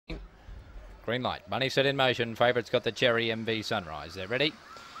Green light. Money set in motion. Favourite's got the Cherry MV Sunrise. They're ready.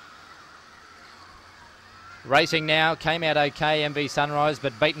 Racing now, came out okay, MV Sunrise,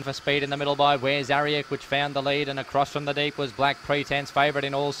 but beaten for speed in the middle by Where's Ariak, which found the lead, and across from the deep was Black Pretense, favourite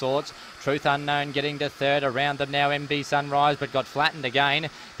in all sorts. Truth Unknown getting to third, around them now MV Sunrise, but got flattened again.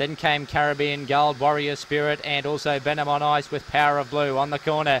 Then came Caribbean Gold, Warrior Spirit, and also Venom on Ice with Power of Blue on the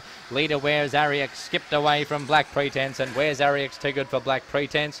corner. Leader Where's Ariak skipped away from Black Pretense, and Where's Ariak's too good for Black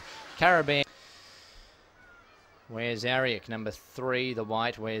Pretense. Caribbean. Where's Ariak, number 3, the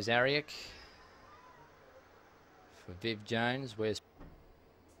white, Where's Ariak. For Viv Jones, where's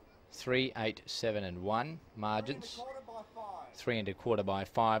 3, 8, 7 and 1 margins, 3 1/4 by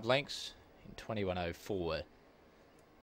 5 lengths in 21.04.